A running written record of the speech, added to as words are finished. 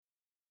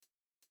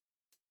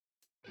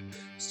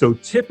So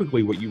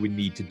typically what you would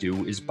need to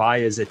do is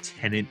buy as a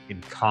tenant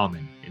in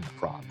common in the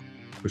property,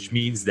 which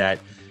means that,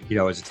 as a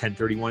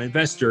 1031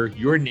 investor,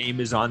 your name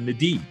is on the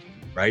deed,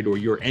 right? Or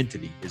your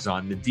entity is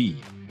on the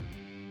deed.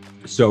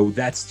 So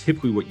that's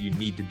typically what you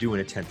need to do in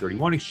a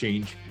 1031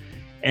 exchange.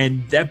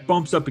 And that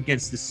bumps up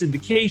against the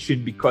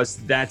syndication because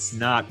that's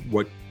not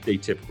what they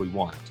typically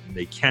want. And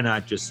they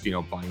cannot just,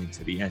 buy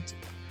into the entity.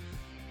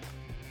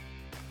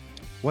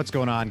 What's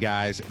going on,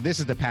 guys? This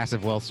is the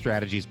Passive Wealth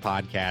Strategies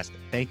podcast.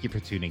 Thank you for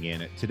tuning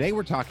in. Today,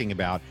 we're talking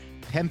about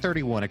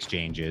 1031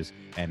 exchanges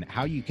and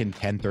how you can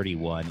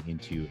 1031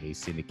 into a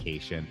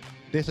syndication.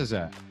 This is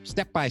a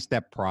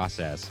step-by-step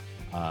process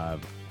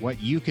of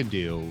what you can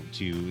do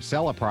to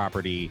sell a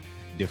property,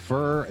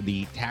 defer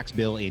the tax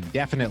bill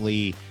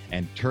indefinitely,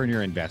 and turn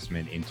your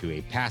investment into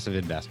a passive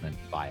investment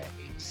via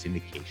a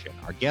syndication.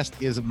 Our guest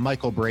is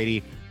Michael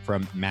Brady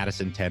from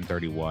Madison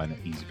 1031.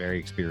 He's very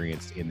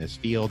experienced in this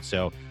field,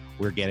 so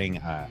we're getting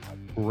a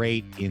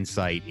great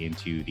insight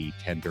into the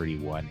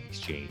 1031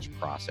 exchange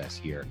process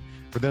here.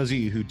 For those of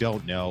you who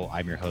don't know,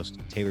 I'm your host,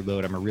 Taylor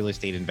Load. I'm a real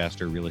estate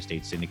investor, real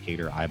estate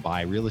syndicator. I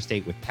buy real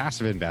estate with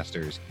passive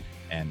investors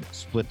and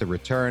split the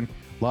return.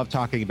 Love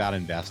talking about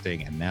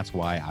investing, and that's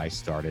why I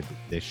started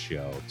this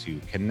show, to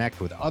connect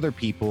with other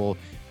people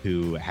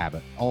who have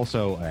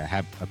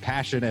a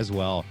passion as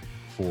well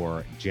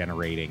for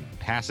generating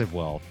passive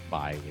wealth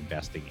by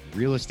investing in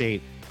real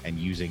estate and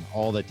using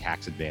all the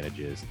tax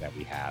advantages that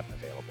we have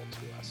available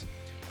to us.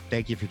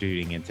 Thank you for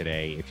tuning in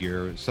today. If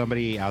you're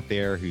somebody out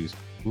there who's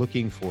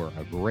looking for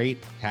a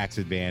great tax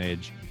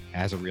advantage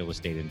as a real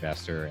estate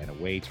investor and a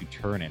way to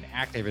turn an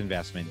active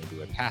investment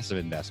into a passive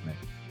investment,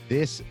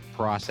 this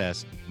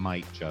process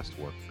might just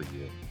work for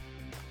you.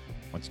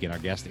 Once again, our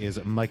guest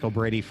is Michael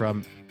Brady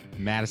from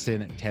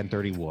Madison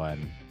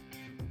 1031.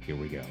 Here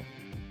we go.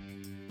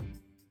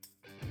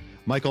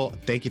 Michael,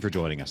 thank you for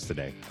joining us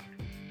today.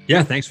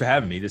 Yeah, thanks for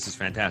having me. This is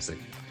fantastic.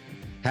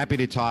 Happy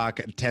to talk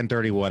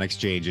 1031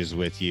 exchanges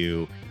with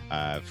you.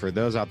 For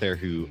those out there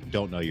who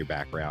don't know your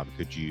background,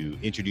 could you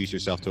introduce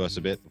yourself to us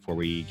a bit before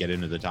we get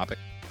into the topic?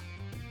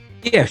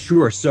 Yeah,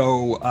 sure.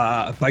 So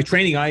by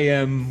training, I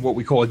am what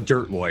we call a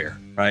dirt lawyer,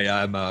 right?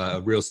 I'm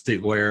a real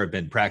estate lawyer. I've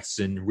been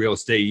practicing real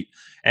estate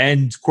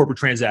and corporate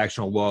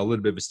transactional law, a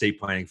little bit of estate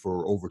planning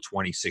for over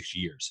 26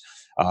 years.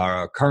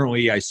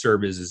 Currently, I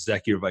serve as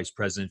Executive Vice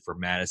President for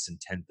Madison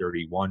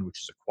 1031,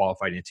 which is a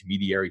qualified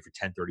intermediary for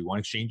 1031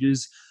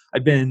 exchanges.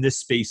 I've been in this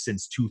space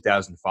since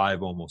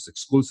 2005, almost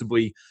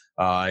exclusively.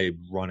 I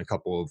run a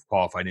couple of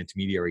qualified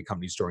intermediary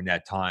companies during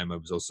that time. I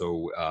was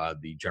also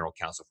the general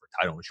counsel for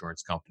a title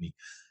insurance company.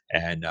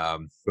 And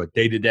but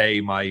day to day,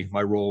 my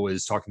role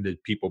is talking to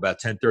people about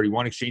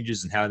 1031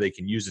 exchanges and how they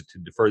can use it to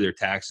defer their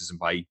taxes and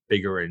buy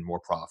bigger and more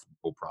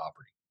profitable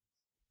property.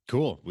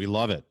 Cool. We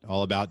love it.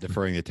 All about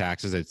deferring the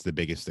taxes. It's the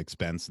biggest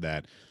expense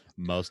that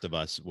most of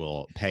us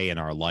will pay in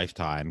our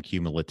lifetime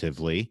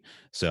cumulatively.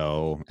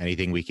 So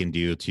anything we can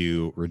do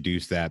to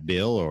reduce that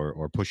bill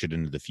or push it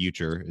into the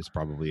future is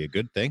probably a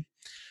good thing.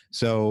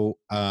 So,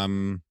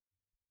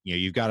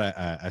 you've got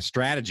a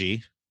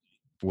strategy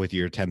with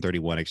your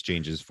 1031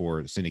 exchanges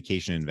for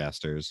syndication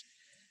investors.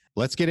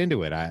 Let's get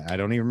into it. I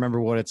don't even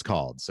remember what it's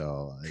called.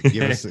 So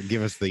give us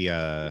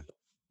the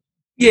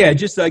Yeah,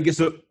 just I guess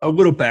a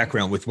little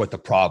background with what the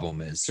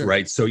problem is, Sure.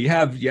 right? So you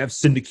have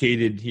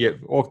syndicated, you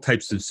have all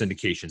types of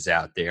syndications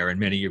out there, and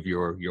many of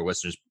your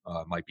listeners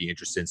might be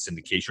interested in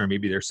syndication, or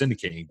maybe they're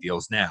syndicating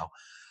deals now.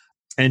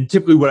 And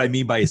typically what I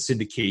mean by a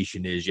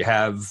syndication is you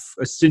have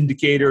a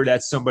syndicator,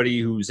 that's somebody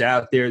who's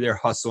out there, they're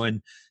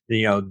hustling,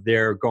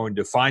 they're going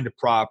to find a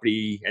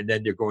property, and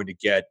then they're going to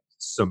get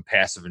some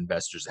passive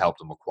investors to help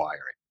them acquire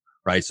it,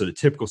 right? So the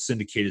typical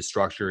syndicated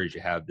structure is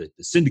you have the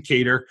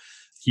syndicator,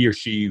 he or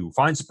she who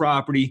finds the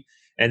property,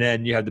 and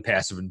then you have the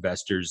passive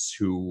investors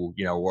who,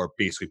 are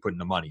basically putting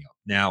the money up.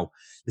 Now,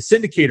 the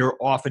syndicator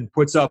often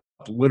puts up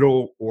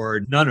little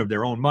or none of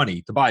their own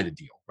money to buy the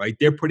deal, right?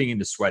 They're putting in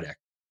the sweat equity.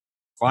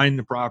 Finding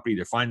the property,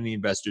 they're finding the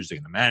investors, they're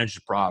going to manage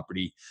the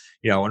property,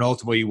 and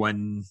ultimately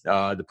when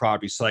the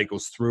property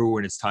cycles through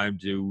and it's time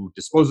to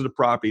dispose of the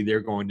property,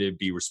 they're going to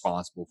be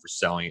responsible for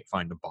selling it,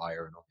 find a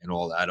buyer, and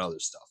all that other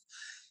stuff.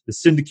 The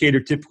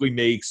syndicator typically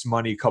makes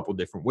money a couple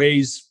different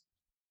ways.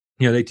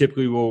 They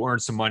typically will earn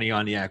some money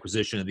on the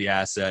acquisition of the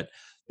asset.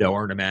 They'll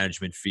earn a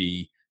management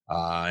fee,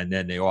 and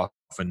then they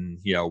often,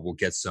 will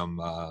get some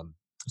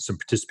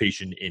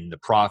participation in the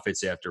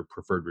profits after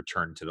preferred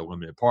return to the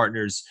limited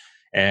partners,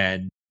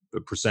 and a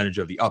percentage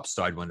of the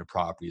upside when the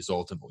property is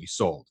ultimately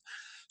sold.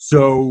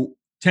 So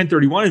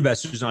 1031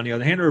 investors, on the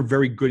other hand, are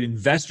very good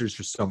investors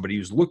for somebody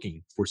who's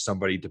looking for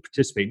somebody to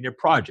participate in their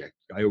project.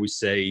 I always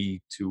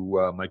say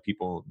to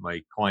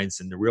my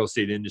clients in the real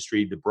estate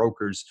industry, the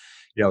brokers,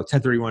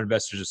 1031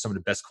 investors are some of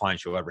the best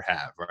clients you'll ever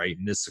have, right?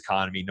 In this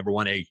economy, number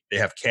one, they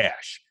have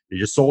cash. They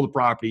just sold the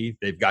property.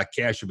 They've got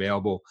cash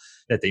available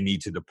that they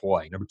need to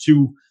deploy. Number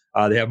two,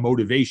 they have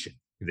motivation.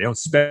 If they don't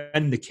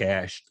spend the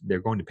cash, they're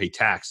going to pay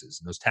taxes.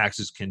 And those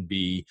taxes can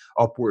be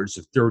upwards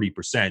of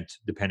 30%,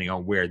 depending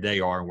on where they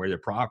are and where their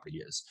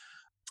property is.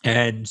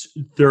 And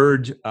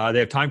third, they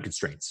have time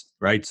constraints,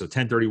 right? So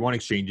 1031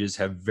 exchanges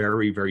have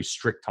very, very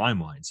strict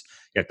timelines.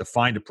 You have to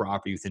find a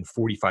property within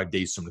 45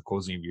 days from the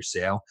closing of your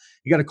sale.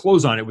 You got to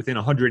close on it within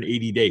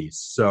 180 days.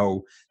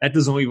 So that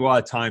doesn't leave a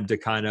lot of time to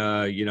kind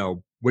of,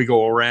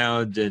 wiggle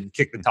around and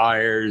kick the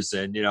tires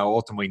and,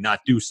 ultimately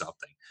not do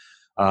something.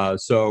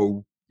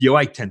 So you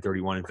like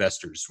 1031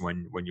 investors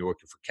when you're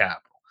looking for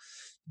capital.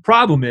 The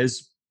problem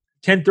is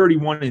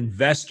 1031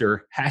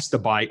 investor has to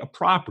buy a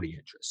property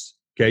interest.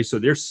 Okay, so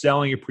they're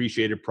selling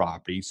appreciated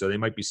property. So they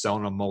might be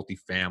selling a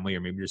multifamily,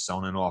 or maybe they're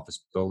selling an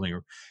office building,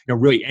 or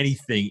really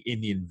anything in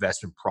the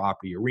investment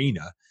property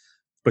arena.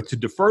 But to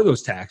defer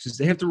those taxes,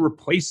 they have to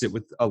replace it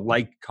with a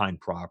like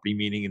kind property,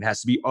 meaning it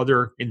has to be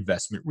other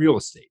investment real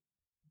estate.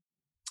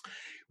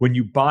 When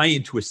you buy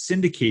into a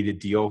syndicated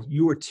deal,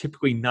 you are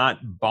typically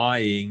not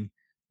buying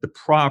the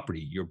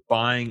property. You're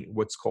buying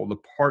what's called a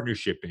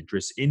partnership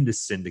interest in the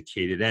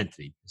syndicated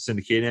entity. The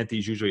syndicated entity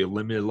is usually a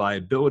limited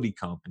liability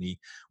company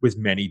with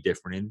many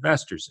different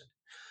investors in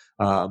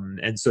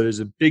it. And so there's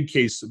a big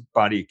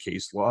body of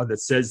case law that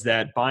says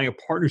that buying a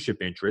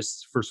partnership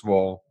interest, first of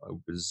all,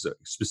 was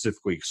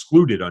specifically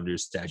excluded under the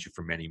statute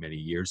for many, many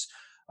years,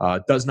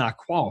 does not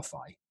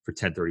qualify for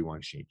 1031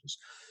 exchanges.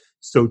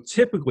 So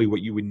typically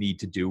what you would need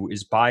to do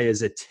is buy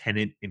as a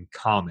tenant in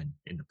common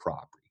in the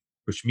property,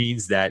 which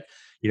means that,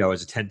 as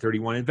a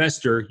 1031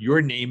 investor, your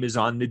name is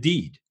on the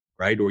deed,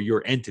 right? Or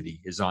your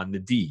entity is on the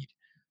deed.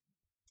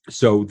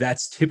 So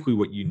that's typically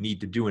what you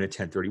need to do in a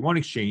 1031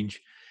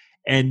 exchange.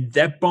 And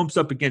that bumps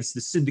up against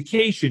the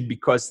syndication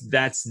because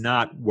that's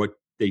not what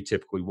they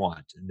typically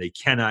want. And they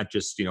cannot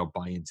just,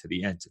 buy into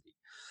the entity.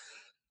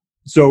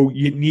 So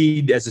you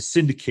need, as a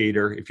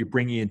syndicator, if you're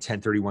bringing in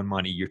 1031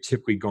 money, you're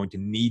typically going to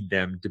need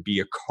them to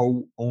be a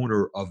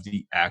co-owner of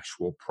the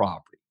actual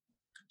property.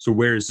 So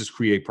where does this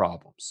create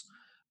problems?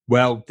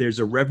 Well, there's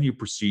a revenue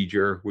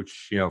procedure,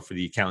 which, for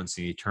the accountants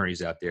and the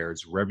attorneys out there,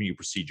 is Revenue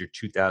Procedure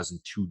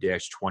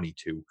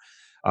 2002-22,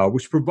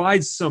 which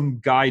provides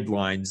some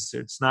guidelines.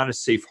 It's not a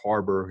safe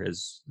harbor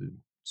as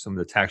some of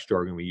the tax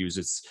jargon we use.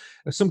 It's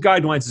some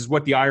guidelines is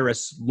what the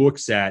IRS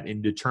looks at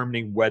in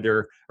determining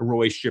whether a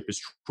relationship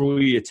is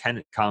truly a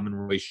tenant common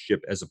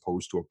relationship as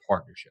opposed to a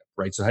partnership,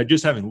 right? So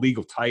just having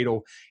legal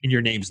title in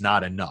your name's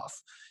not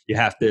enough. You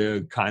have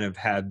to kind of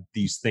have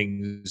these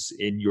things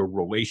in your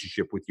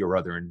relationship with your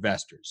other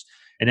investors.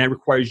 And that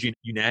requires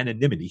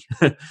unanimity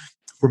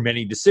for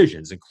many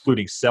decisions,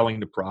 including selling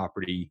the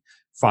property,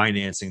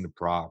 financing the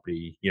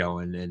property,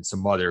 and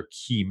some other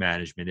key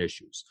management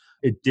issues.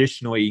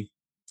 Additionally,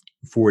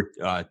 for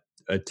a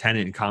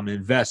tenant and common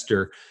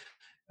investor,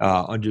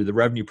 under the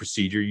revenue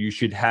procedure, you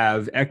should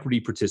have equity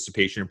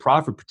participation and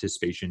profit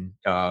participation.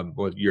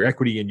 Well, your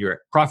equity and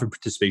your profit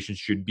participation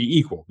should be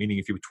equal, meaning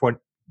if you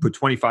put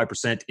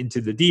 25%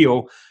 into the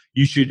deal,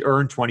 you should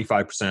earn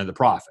 25% of the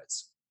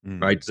profits,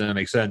 right? Does that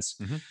make sense?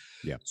 Mm-hmm.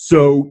 Yeah.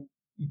 So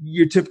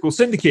your typical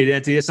syndicated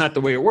entity, that's not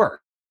the way it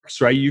works,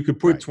 right? You could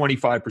put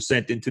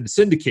 25% into the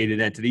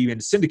syndicated entity,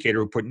 and the syndicator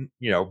would put,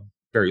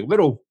 very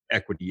little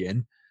equity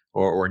in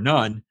or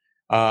none.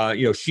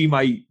 She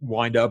might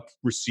wind up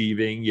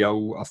receiving,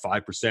 a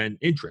 5%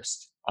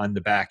 interest on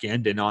the back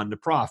end and on the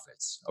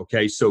profits.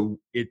 Okay. So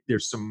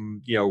there's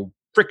some,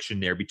 friction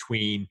there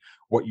between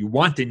what you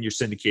want in your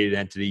syndicated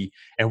entity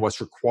and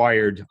what's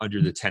required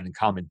under the tenant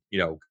common,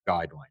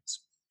 guidelines.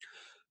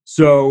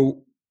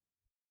 So,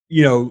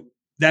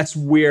 that's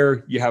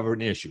where you have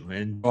an issue.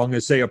 And I'm going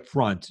to say up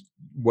front,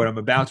 what I'm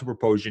about to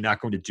propose, you're not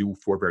going to do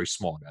for a very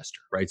small investor,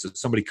 right? So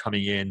somebody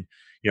coming in,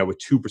 with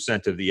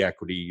 2% of the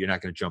equity, you're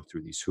not going to jump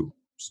through these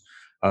hoops.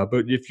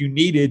 But if you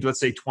needed, let's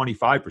say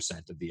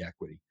 25% of the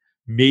equity,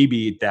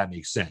 maybe that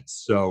makes sense.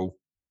 So,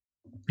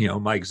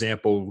 my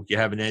example, you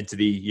have an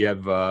entity, you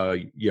have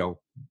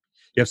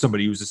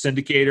somebody who's a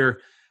syndicator.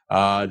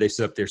 They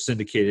set up their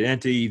syndicated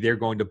entity. They're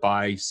going to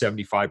buy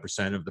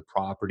 75% of the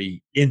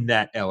property in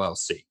that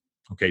LLC.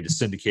 Okay, the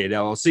syndicated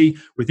LLC.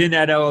 Within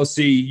that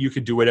LLC, you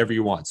can do whatever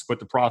you want. Split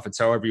the profits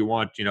however you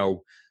want.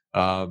 The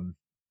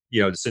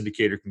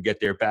syndicator can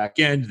get their back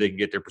end. They can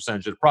get their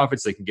percentage of the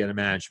profits. They can get a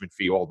management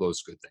fee, all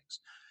those good things.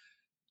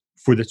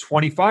 For the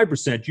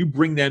 25%, you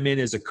bring them in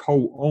as a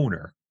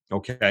co-owner,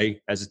 okay,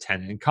 as a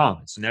tenant in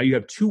common. So now you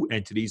have two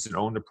entities that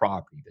own the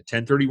property, the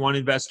 1031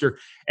 investor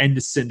and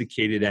the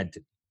syndicated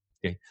entity.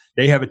 Okay.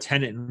 They have a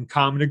tenant in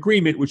common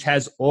agreement, which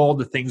has all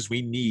the things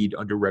we need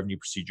under Revenue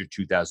Procedure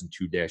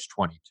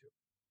 2002-22.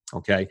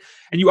 Okay.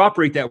 And you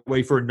operate that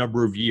way for a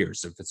number of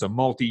years. If it's a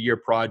multi-year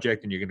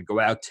project and you're going to go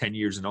out 10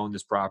 years and own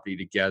this property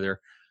together,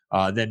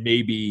 then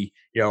maybe,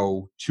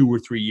 2 or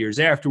 3 years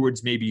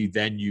afterwards, maybe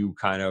then you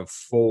kind of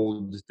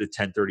fold the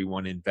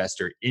 1031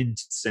 investor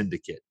into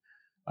syndicate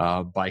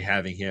by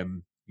having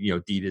him,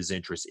 deed his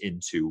interest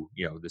into,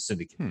 the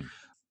syndicate.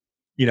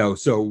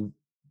 So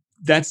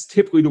that's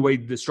typically the way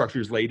the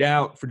structure is laid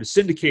out. For the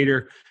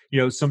syndicator,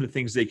 some of the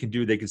things they can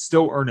do, they can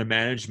still earn a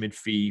management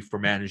fee for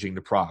managing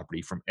the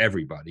property from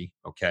everybody.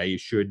 Okay.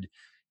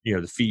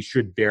 The fee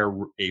should bear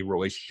a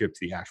relationship to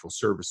the actual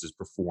services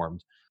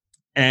performed.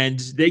 And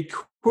they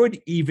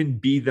could even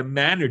be the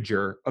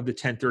manager of the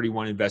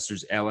 1031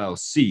 Investors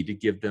LLC to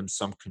give them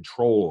some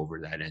control over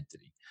that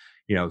entity.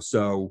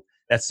 So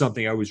that's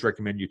something I always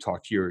recommend you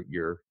talk to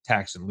your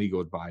tax and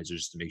legal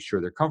advisors to make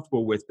sure they're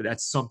comfortable with. But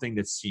that's something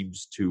that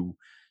seems to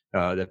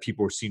that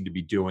people seem to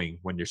be doing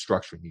when they're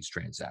structuring these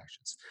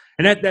transactions,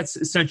 and that's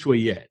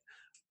essentially it.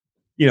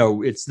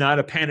 It's not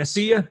a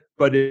panacea,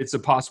 but it's a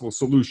possible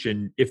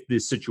solution if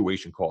this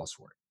situation calls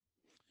for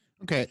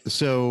it. Okay,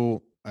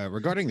 so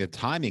regarding the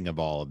timing of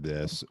all of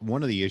this,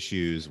 one of the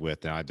issues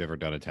with, now I've never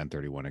done a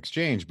 1031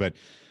 exchange, but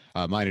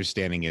my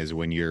understanding is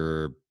when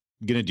you're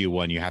going to do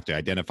one, you have to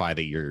identify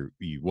that you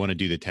want to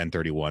do the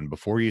 1031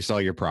 before you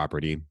sell your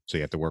property. So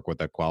you have to work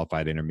with a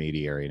qualified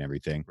intermediary and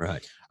everything,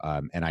 Right?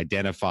 And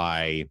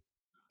identify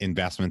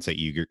investments that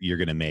you're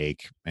going to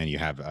make, and you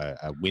have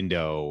a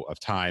window of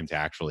time to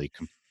actually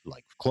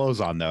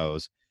close on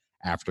those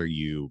after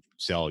you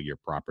sell your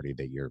property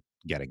that you're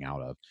getting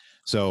out of.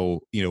 So,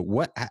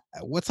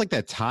 what's like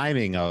the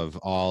timing of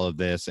all of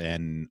this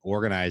and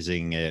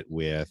organizing it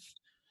with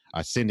a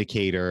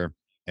syndicator,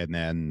 and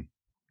then,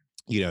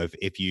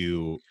 if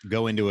you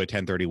go into a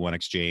 1031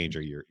 exchange,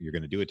 or you're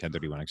going to do a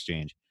 1031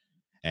 exchange,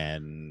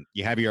 and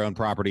you have your own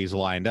properties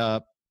lined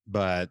up,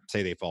 but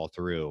say they fall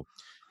through,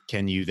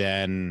 can you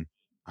then,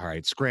 all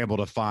right, scramble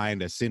to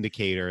find a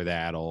syndicator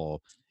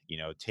that'll,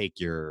 take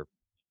your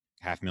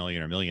 $500,000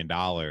 or $1 million,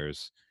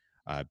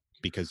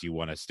 because you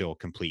want to still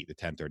complete the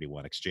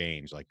 1031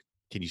 exchange? Like,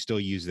 can you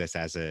still use this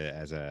as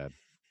a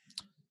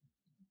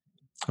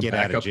get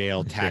out of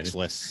jail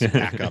taxless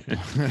backup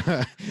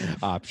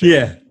option?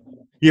 Yeah.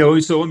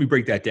 So let me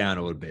break that down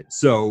a little bit.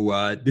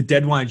 So the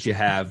deadlines you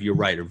have, you're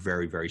right, are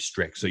very, very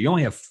strict. So you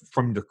only have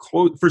from the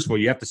close. First of all,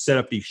 you have to set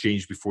up the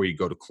exchange before you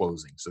go to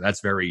closing. So that's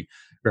very,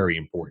 very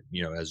important.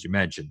 As you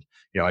mentioned,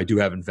 I do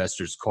have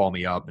investors call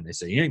me up and they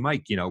say, "Hey,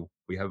 Mike,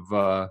 we have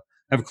a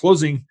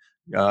closing.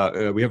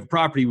 We have a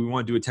property we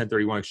want to do a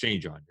 1031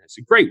 exchange on." I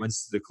say, "Great,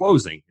 when's the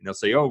closing?" And they'll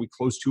say, "Oh, we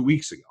closed 2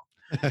 weeks ago."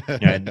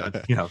 And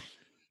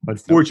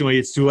unfortunately,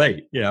 it's too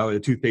late.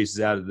 The toothpaste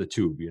is out of the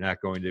tube. You're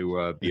not going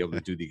to be able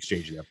to do the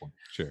exchange at that point.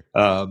 Sure.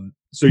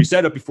 So you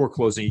set up before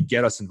closing. You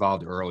get us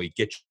involved early.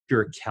 Get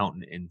your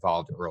accountant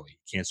involved early.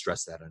 Can't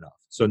stress that enough.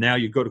 So now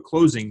you go to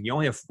closing. You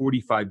only have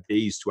 45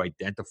 days to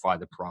identify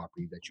the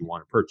property that you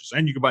want to purchase.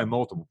 And you can buy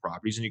multiple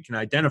properties, and you can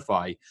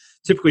identify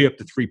typically up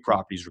to 3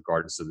 properties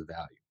regardless of the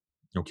value.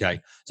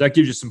 Okay. So that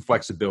gives you some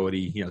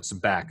flexibility,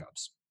 some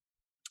backups.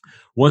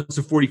 Once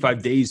the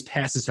 45 days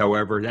passes,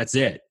 however, that's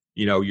it.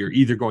 You're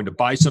either going to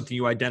buy something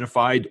you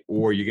identified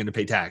or you're going to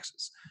pay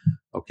taxes.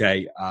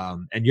 Okay.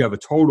 And you have a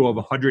total of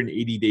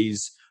 180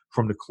 days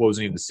from the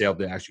closing of the sale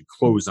to actually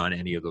close on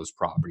any of those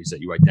properties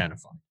that you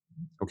identify.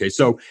 Okay.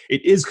 So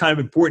it is kind of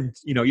important.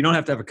 You don't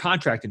have to have a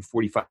contract in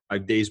 45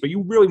 days, but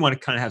you really want to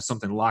kind of have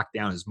something locked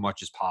down as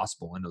much as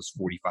possible in those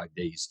 45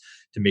 days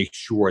to make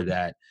sure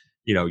that,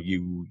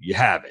 you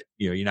have it.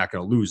 You're not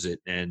going to lose it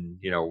and,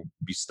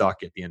 be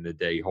stuck at the end of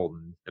the day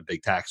holding a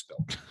big tax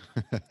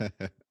bill.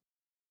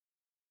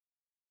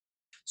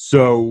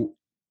 So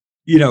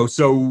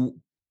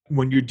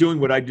when you're doing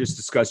what I just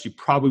discussed, you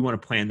probably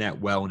want to plan that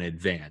well in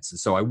advance. And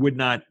so I would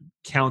not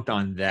count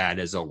on that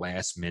as a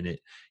last minute,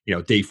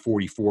 day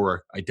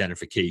 44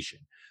 identification,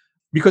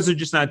 because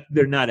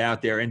they're not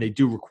out there, and they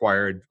do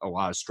require a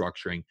lot of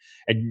structuring.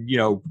 And,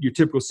 your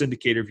typical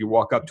syndicator, if you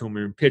walk up to them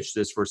and pitch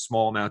this for a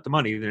small amount of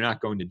money, they're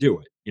not going to do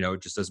it.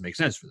 It just doesn't make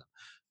sense for them.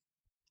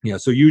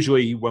 So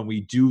usually when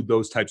we do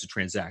those types of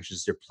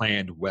transactions, they're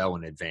planned well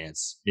in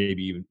advance,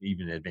 maybe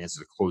even in advance of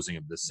the closing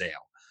of the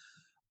sale.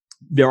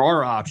 There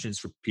are options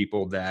for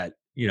people that,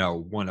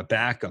 want a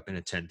backup in a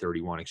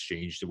 1031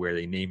 exchange, to where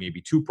they name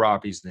maybe 2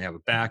 properties and they have a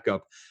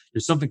backup.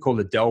 There's something called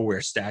the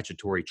Delaware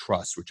Statutory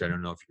Trust, which I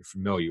don't know if you're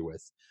familiar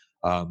with,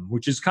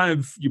 which is kind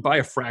of, you buy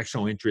a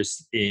fractional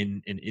interest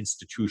in an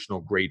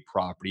institutional grade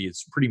property.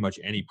 It's pretty much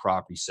any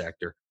property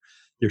sector.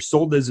 They're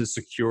sold as a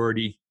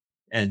security.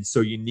 And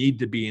so you need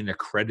to be an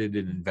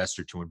accredited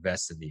investor to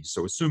invest in these.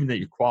 So assuming that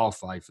you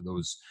qualify for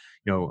those,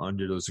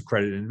 under those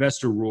accredited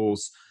investor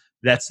rules,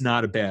 that's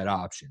not a bad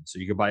option. So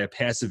you can buy a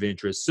passive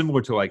interest,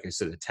 similar to, like I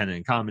said, a tenant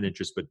in common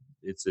interest, but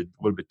it's a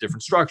little bit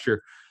different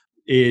structure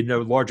in a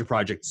larger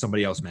project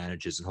somebody else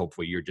manages, and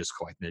hopefully you're just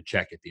collecting a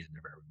check at the end of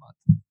every month.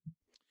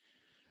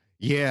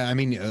 Yeah, I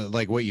mean,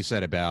 like what you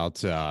said about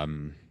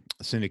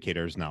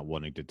syndicators not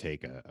wanting to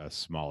take a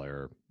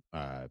smaller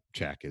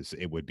check, this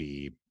would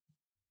be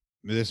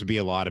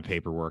a lot of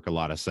paperwork, a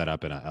lot of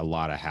setup, and a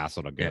lot of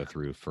hassle to go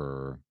through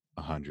for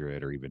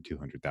 $100,000 or even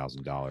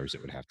 $200,000.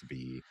 It would have to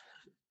be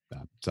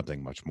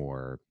something much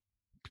more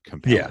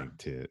compelling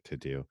to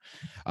do.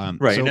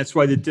 Right. And that's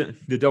why the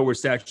Delaware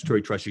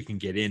Statutory Trust, you can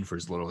get in for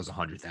as little as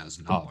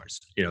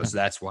 $100,000, so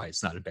that's why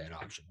it's not a bad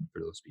option for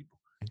those people.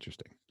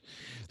 Interesting.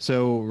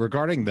 So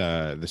regarding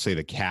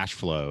the cash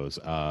flows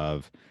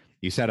of,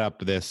 you set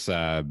up this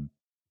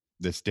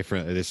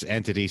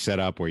entity set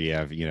up where you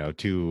have,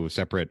 2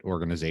 separate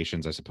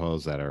organizations, I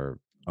suppose, that are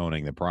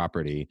owning the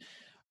property.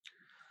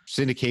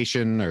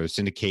 Syndication or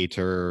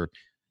syndicator,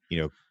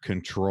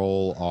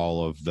 control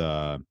all of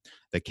the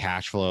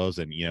cash flows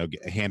and,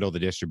 handle the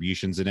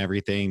distributions and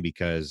everything.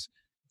 Because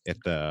if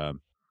the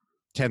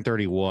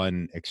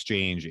 1031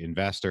 exchange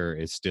investor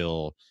is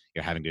still,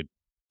 having to,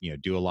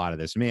 do a lot of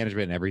this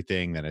management and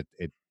everything, then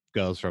it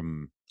goes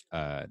from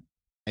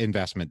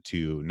investment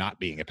to not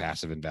being a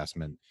passive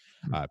investment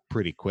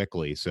pretty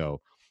quickly.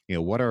 So,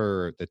 what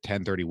are the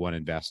 1031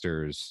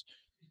 investors'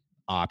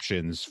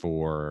 options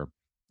for,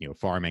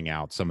 farming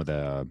out some of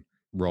the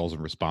roles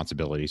and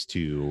responsibilities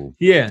to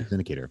Yeah. the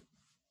syndicator?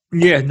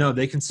 Yeah, no,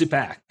 they can sit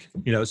back,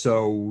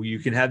 so you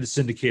can have the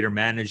syndicator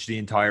manage the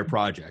entire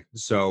project.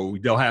 So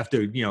they'll have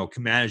to,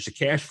 manage the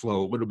cash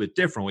flow a little bit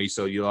differently.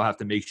 So you'll have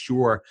to make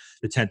sure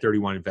the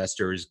 1031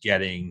 investor is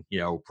getting,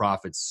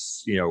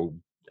 profits,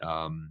 in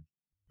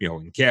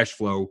cash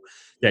flow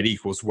that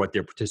equals what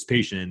their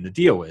participation in the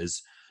deal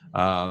is.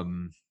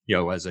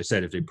 As I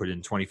said, if they put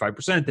in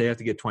 25%, they have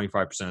to get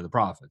 25% of the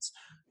profits.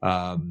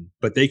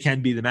 But they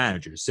can be the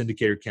manager.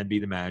 Syndicator can be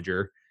the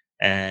manager.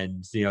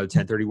 And, the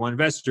 1031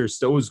 investor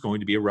still is going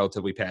to be a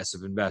relatively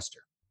passive investor.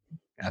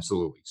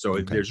 Absolutely. So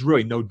there's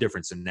really no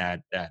difference in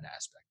that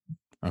aspect.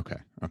 Okay.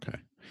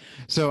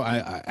 So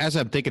as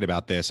I'm thinking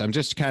about this, I'm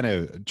just kind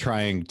of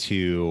trying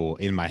to,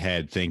 in my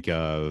head, think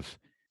of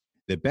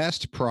the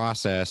best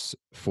process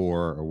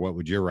for, or what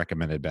would your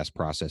recommended best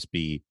process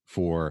be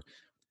for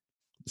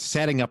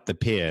setting up the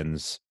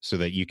pins so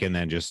that you can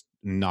then just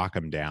knock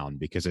them down?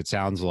 Because it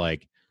sounds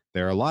like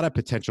there are a lot of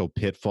potential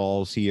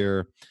pitfalls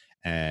here.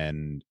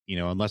 And,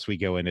 unless we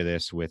go into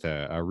this with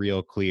a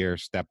real clear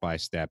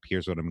step-by-step,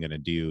 here's what I'm going to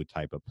do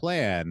type of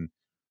plan,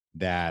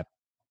 that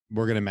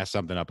we're going to mess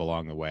something up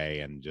along the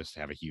way and just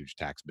have a huge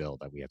tax bill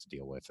that we have to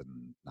deal with and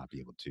not be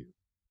able to,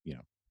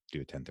 do a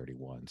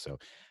 1031. So,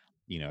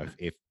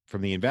 if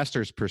from the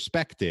investor's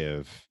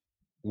perspective,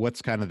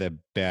 what's kind of the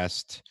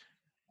best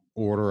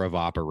order of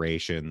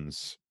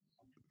operations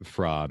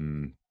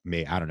from,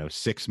 I don't know,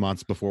 6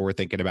 months before we're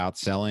thinking about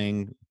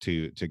selling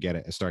to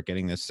start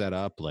getting this set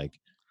up? Like,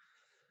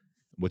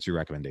 what's your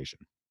recommendation?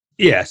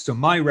 Yeah. So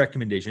my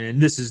recommendation,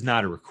 and this is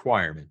not a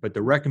requirement, but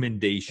the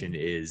recommendation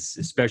is,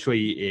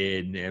 especially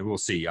and we'll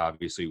see,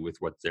 obviously, with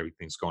what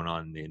everything's going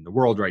on in the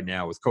world right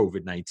now with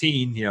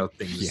COVID-19,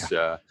 things,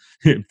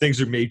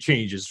 things are made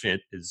changes.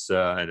 Is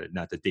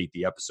not to date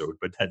the episode,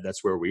 but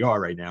that's where we are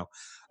right now.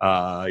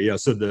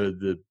 So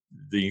the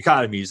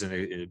economy is in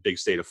a big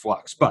state of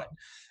flux, but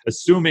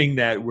assuming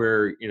that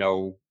we're,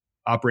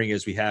 operating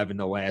as we have in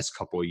the last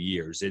couple of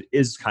years, it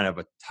is kind of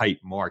a tight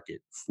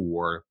market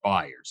for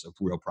buyers of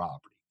real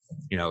property.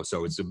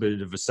 So it's a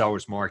bit of a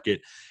seller's market.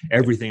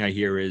 Everything I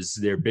hear is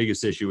their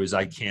biggest issue is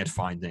I can't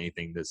find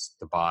anything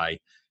to buy.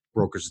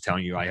 Brokers are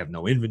telling you I have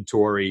no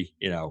inventory.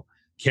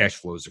 Cash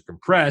flows are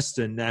compressed,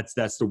 and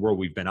that's the world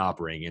we've been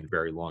operating in a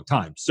very long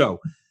time. So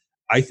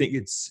I think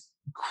it's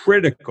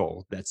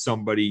critical that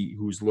somebody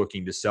who's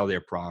looking to sell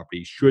their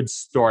property should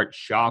start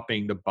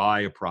shopping to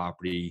buy a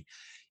property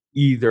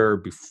either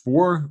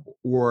before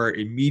or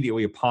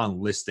immediately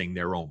upon listing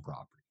their own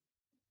property.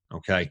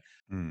 Okay.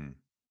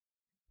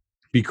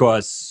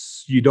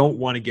 Because you don't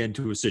want to get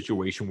into a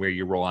situation where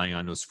you're relying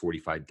on those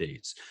 45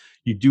 days.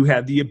 You do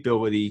have the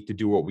ability to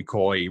do what we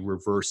call a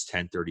reverse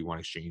 1031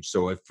 exchange.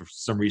 So if for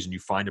some reason you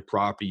find a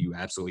property you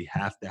absolutely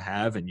have to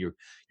have and you're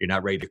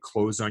not ready to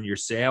close on your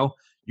sale,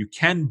 you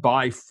can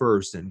buy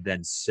first and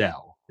then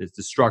sell.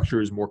 The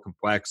structure is more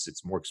complex.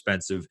 It's more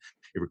expensive.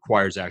 It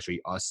requires actually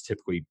us,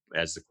 typically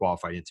as the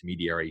qualified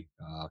intermediary,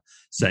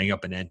 setting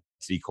up an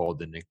entity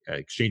called an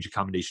exchange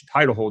accommodation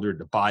title holder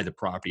to buy the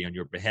property on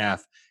your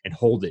behalf and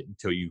hold it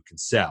until you can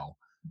sell.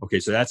 Okay,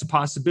 so that's a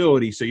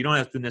possibility. So you don't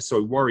have to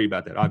necessarily worry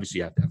about that. Obviously,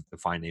 you have to have the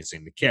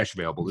financing, the cash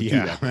available to do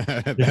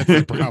that. That's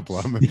the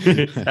problem.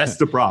 That's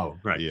the problem,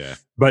 right? Yeah.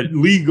 But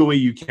legally,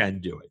 you can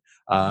do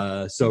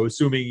it. So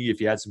assuming if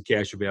you had some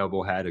cash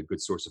available, had a good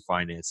source of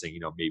financing,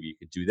 maybe you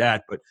could do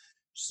that. But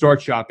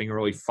start shopping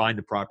early, find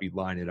the property,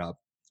 line it up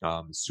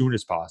as soon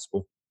as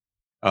possible.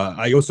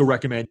 I also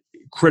recommend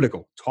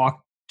critical,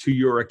 talk to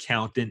your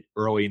accountant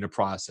early in the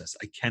process.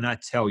 I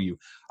cannot tell you.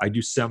 I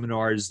do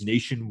seminars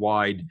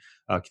nationwide,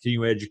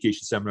 continuing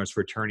education seminars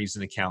for attorneys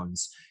and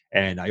accountants.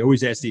 And I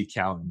always ask the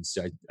accountants,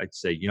 I'd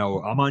say,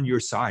 I'm on your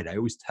side. I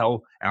always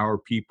tell our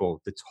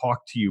people to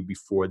talk to you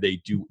before they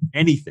do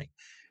anything.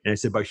 And I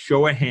said, by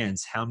show of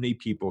hands, how many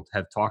people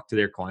have talked to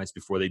their clients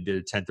before they did a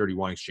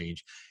 1031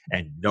 exchange?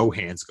 And no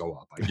hands go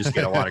up. I just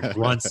get a lot of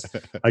grunts.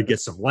 I get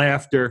some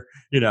laughter,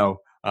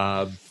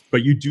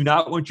 but you do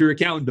not want your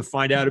accountant to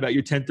find out about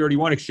your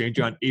 1031 exchange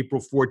on April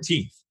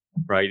 14th,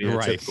 right? In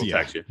a typical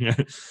tax year.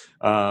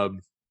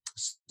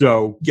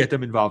 So get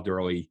them involved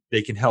early.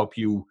 They can help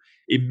you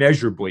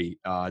immeasurably.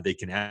 They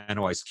can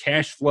analyze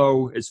cash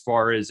flow as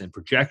far as and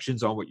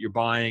projections on what you're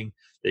buying.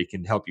 They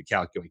can help you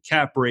calculate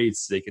cap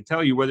rates. They can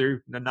tell you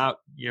whether or not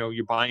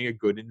you're buying a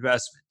good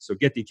investment. So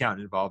get the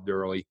accountant involved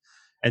early,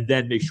 and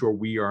then make sure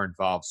we are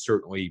involved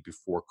certainly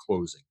before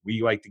closing.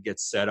 We like to get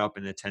set up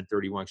in a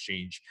 1031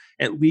 exchange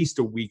at least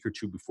a week or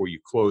two before you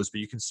close,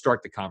 but you can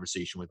start the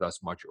conversation with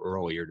us much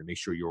earlier to make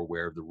sure you're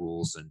aware of the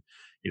rules and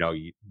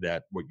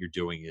that what you're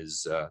doing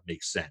is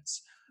makes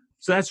sense.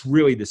 So that's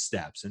really the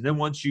steps. And then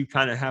once you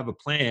kind of have a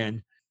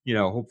plan,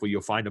 hopefully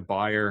you'll find a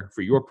buyer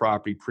for your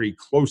property pretty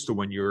close to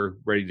when you're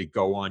ready to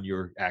go on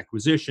your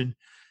acquisition.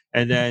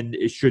 And then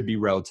it should be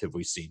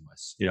relatively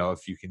seamless.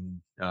 If you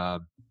can,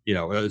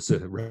 it's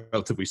a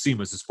relatively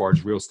seamless as far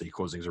as real estate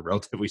closings are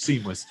relatively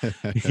seamless,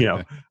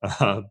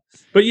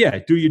 but yeah,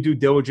 do your due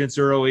diligence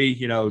early.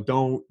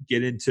 Don't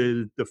get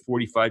into the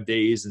 45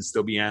 days and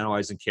still be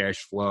analyzing cash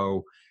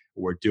flow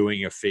or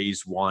doing a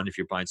phase one if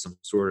you're buying some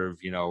sort of,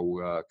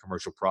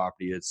 commercial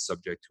property that's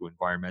subject to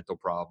environmental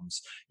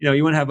problems.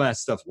 You want to have that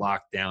stuff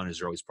locked down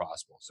as early as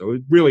possible. So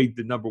really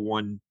the number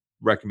one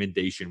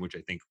recommendation, which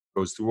I think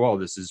goes through all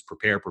this, is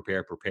prepare,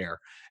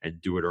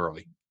 and do it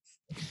early.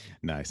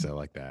 Nice. I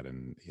like that.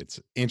 And it's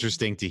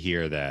interesting to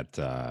hear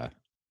that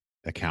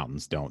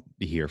accountants don't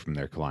hear from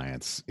their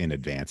clients in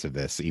advance of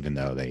this, even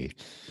though they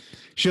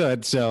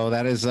should. So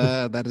that is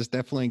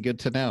definitely good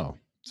to know.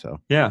 So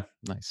yeah,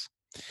 nice.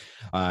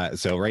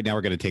 So right now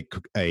we're going to take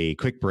a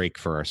quick break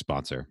for our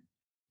sponsor.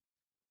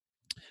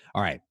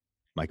 All right,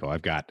 Michael,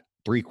 I've got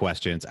 3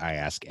 questions I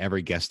ask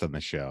every guest on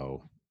the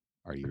show.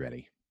 Are you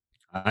ready?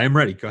 I am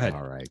ready. Go ahead.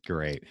 All right,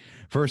 great.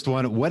 First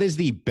one, what is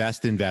the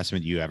best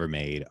investment you ever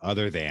made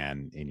other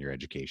than in your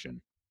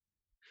education?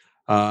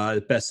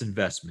 The best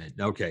investment.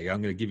 Okay,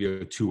 I'm going to give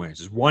you 2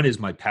 answers. One is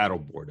my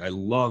paddleboard. I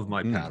love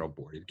my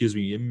paddleboard. It gives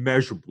me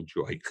immeasurable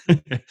joy.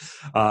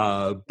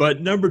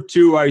 But number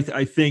 2,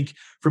 I think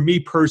for me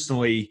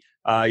personally,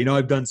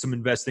 I've done some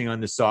investing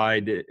on the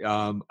side.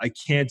 I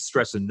can't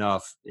stress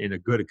enough, in a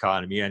good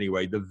economy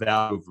anyway, the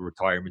value of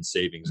retirement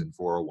savings and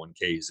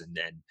 401ks, and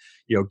then,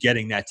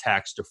 getting that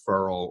tax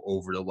deferral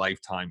over the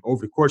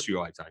course of your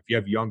lifetime. If you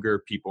have younger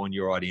people in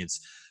your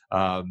audience,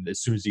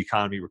 as soon as the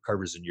economy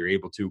recovers and you're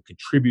able to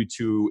contribute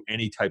to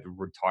any type of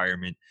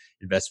retirement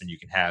investment you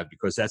can have,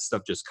 because that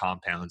stuff just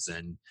compounds.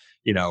 And,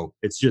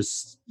 it's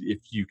just, if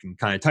you can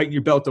kind of tighten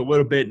your belt a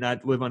little bit,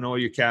 not live on all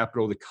your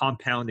capital, the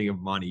compounding of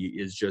money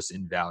is just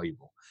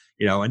invaluable,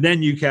 and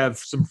then you have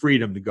some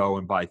freedom to go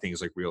and buy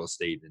things like real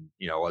estate and,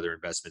 other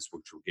investments,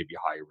 which will give you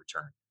higher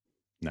return.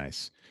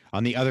 Nice.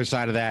 On the other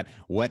side of that,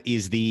 what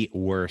is the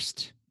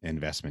worst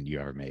investment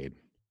you ever made?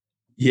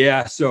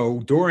 Yeah. So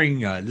during,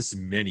 this is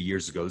many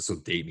years ago, this will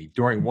date me,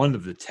 during one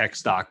of the tech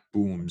stock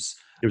booms,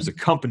 there was a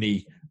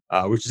company,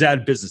 which is out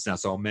of business now,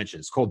 so I'll mention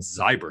it's called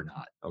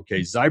Zybernaut. Okay.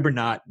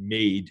 Zybernaut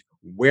made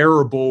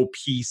wearable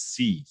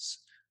PCs,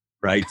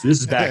 right? So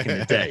this is back in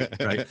the day,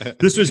 right?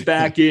 This was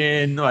back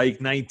in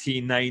like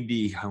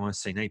 1990, I want to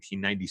say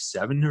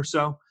 1997 or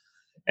so.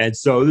 And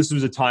so this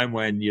was a time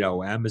when,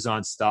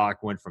 Amazon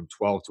stock went from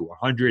 12 to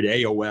 100.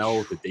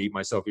 AOL, to date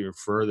myself even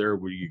further,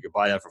 where you could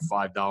buy that for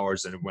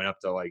 $5 and it went up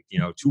to like,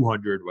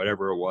 200,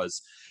 whatever it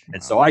was.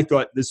 And so I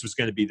thought this was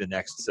going to be the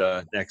next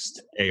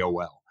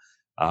AOL.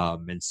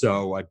 And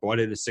so I bought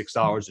it at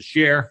 $6 a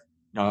share.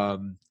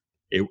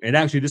 And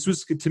actually, this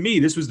was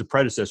the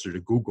predecessor to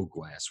Google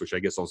Glass, which I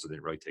guess also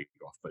didn't really take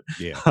off. But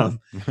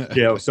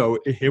yeah, so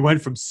it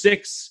went from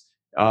 6.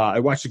 I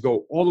watched it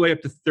go all the way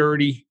up to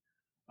 30.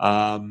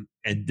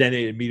 And then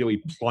it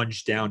immediately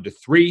plunged down to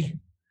 3.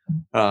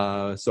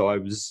 So I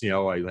was,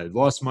 I had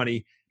lost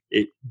money.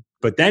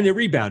 But then it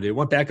rebounded. It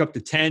went back up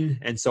to 10.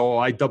 And so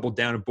I doubled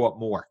down and bought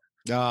more.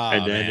 Oh,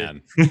 and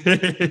then,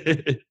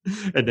 man.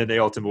 And then they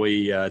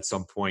ultimately, at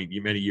some point,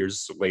 many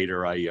years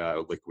later, I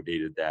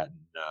liquidated that. And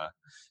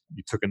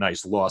you took a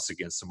nice loss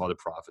against some other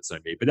profits I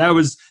made. But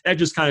that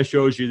just kind of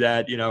shows you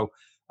that,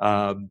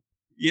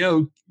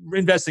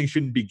 investing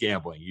shouldn't be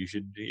gambling. You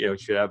should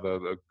have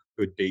a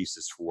good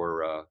basis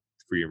for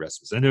your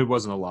investments. And it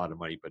wasn't a lot of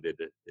money, but it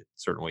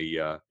certainly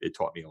it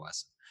taught me a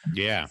lesson.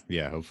 Yeah,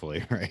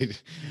 hopefully,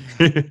 right?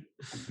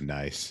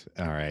 Nice.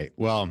 All right.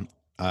 Well,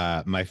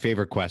 my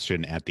favorite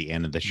question at the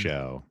end of the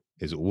show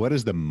is, what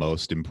is the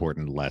most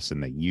important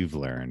lesson that you've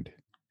learned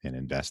in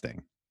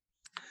investing?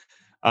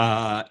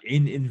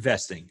 In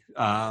investing,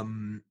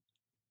 I'm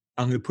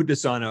going to put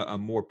this on a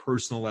more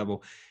personal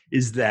level,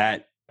 is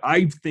that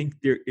I think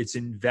it's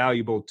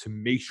invaluable to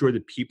make sure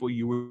the people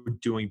you are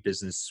doing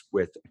business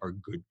with are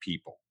good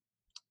people,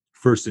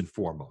 first and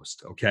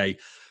foremost. Okay.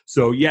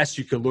 So yes,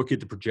 you can look at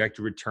the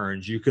projected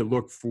returns. You could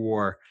look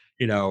for,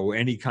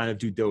 any kind of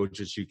due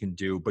diligence you can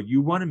do, but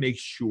you want to make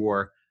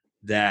sure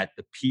that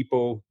the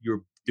people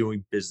you're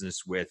doing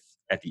business with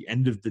at the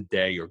end of the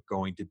day are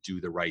going to do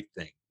the right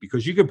thing,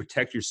 because you can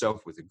protect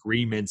yourself with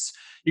agreements.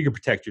 You can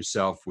protect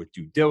yourself with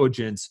due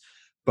diligence.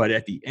 But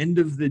at the end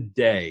of the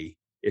day,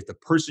 if the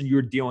person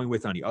you're dealing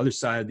with on the other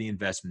side of the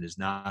investment is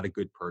not a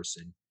good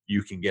person,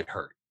 you can get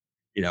hurt,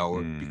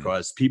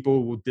 because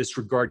people will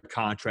disregard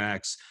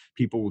contracts.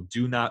 People will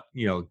do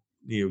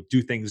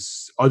do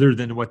things other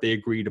than what they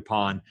agreed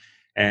upon.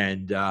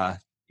 And,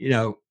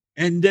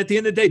 and at the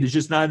end of the day, there's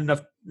just not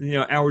enough,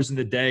 hours in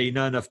the day,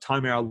 not enough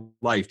time in our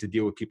life to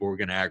deal with people who are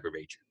going to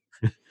aggravate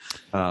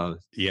you.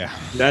 Yeah,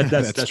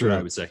 that's what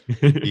I would say.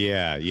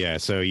 Yeah.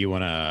 So you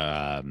want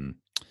to,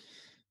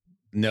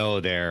 know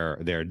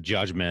their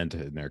judgment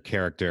and their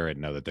character, and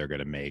know that they're going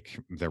to make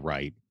the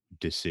right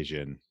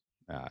decision,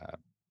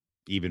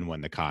 even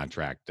when the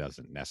contract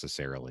doesn't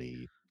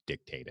necessarily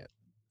dictate it.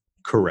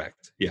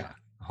 Correct. Yeah,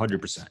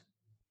 100%.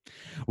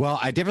 Well,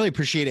 I definitely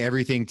appreciate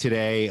everything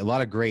today. A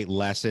lot of great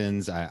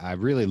lessons. I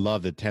really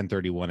love the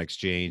 1031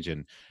 exchange.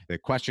 And the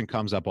question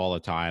comes up all the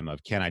time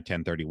of, can I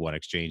 1031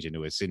 exchange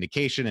into a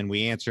syndication? And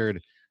we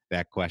answered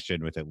that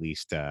question with at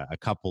least a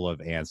couple of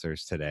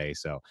answers today.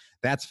 So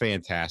that's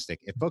fantastic.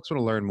 If folks want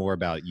to learn more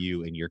about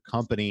you and your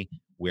company,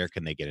 where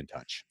can they get in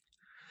touch?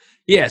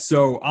 Yeah,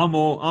 so I'm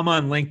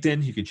on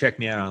LinkedIn. You can check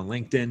me out on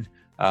LinkedIn.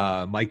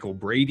 Michael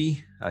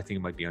Brady. I think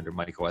it might be under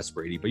Michael S.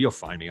 Brady, but you'll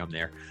find me. I'm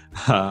there.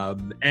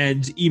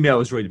 And email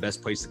is really the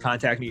best place to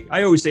contact me.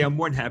 I always say I'm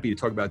more than happy to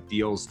talk about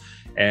deals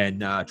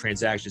and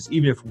transactions,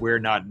 even if we're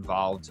not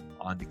involved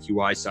on the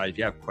QI side. If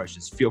you have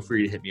questions, feel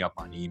free to hit me up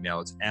on email.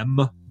 It's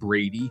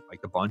mbrady,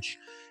 like the bunch,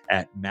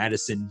 at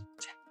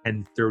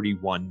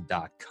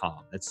madison1031.com.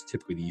 That's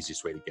typically the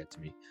easiest way to get to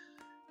me.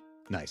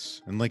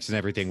 Nice. And links and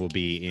everything will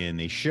be in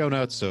the show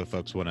notes. So if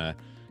folks want to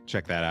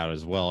check that out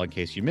as well, in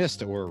case you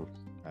missed, or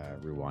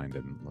rewind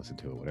and listen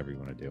to it, whatever you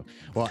want to do.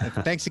 Well,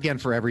 thanks again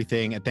for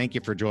everything. And thank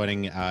you for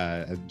joining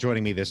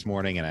me this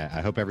morning. And I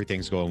hope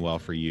everything's going well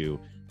for you,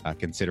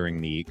 considering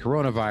the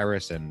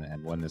coronavirus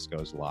and when this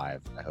goes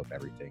live. I hope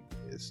everything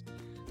is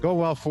going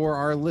well for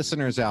our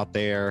listeners out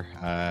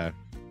there,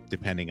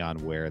 depending on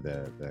where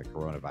the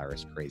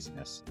coronavirus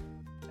craziness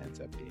ends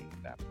up being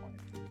at that point.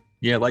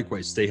 Yeah,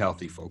 likewise. Stay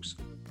healthy, folks.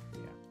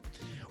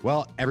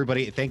 Well,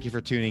 everybody, thank you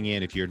for tuning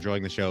in. If you're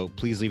enjoying the show,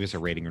 please leave us a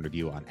rating and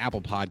review on Apple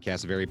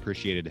Podcasts. Very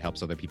appreciated. It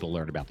helps other people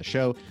learn about the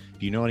show.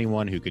 If you know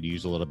anyone who could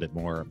use a little bit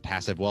more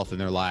passive wealth in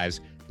their lives,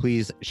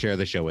 please share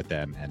the show with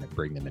them and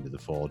bring them into the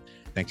fold.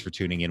 Thanks for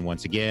tuning in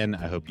once again.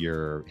 I hope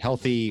you're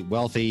healthy,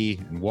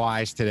 wealthy, and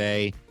wise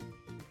today.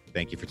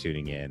 Thank you for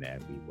tuning in,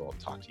 and we will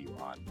talk to you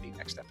on the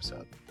next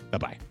episode.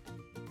 Bye-bye.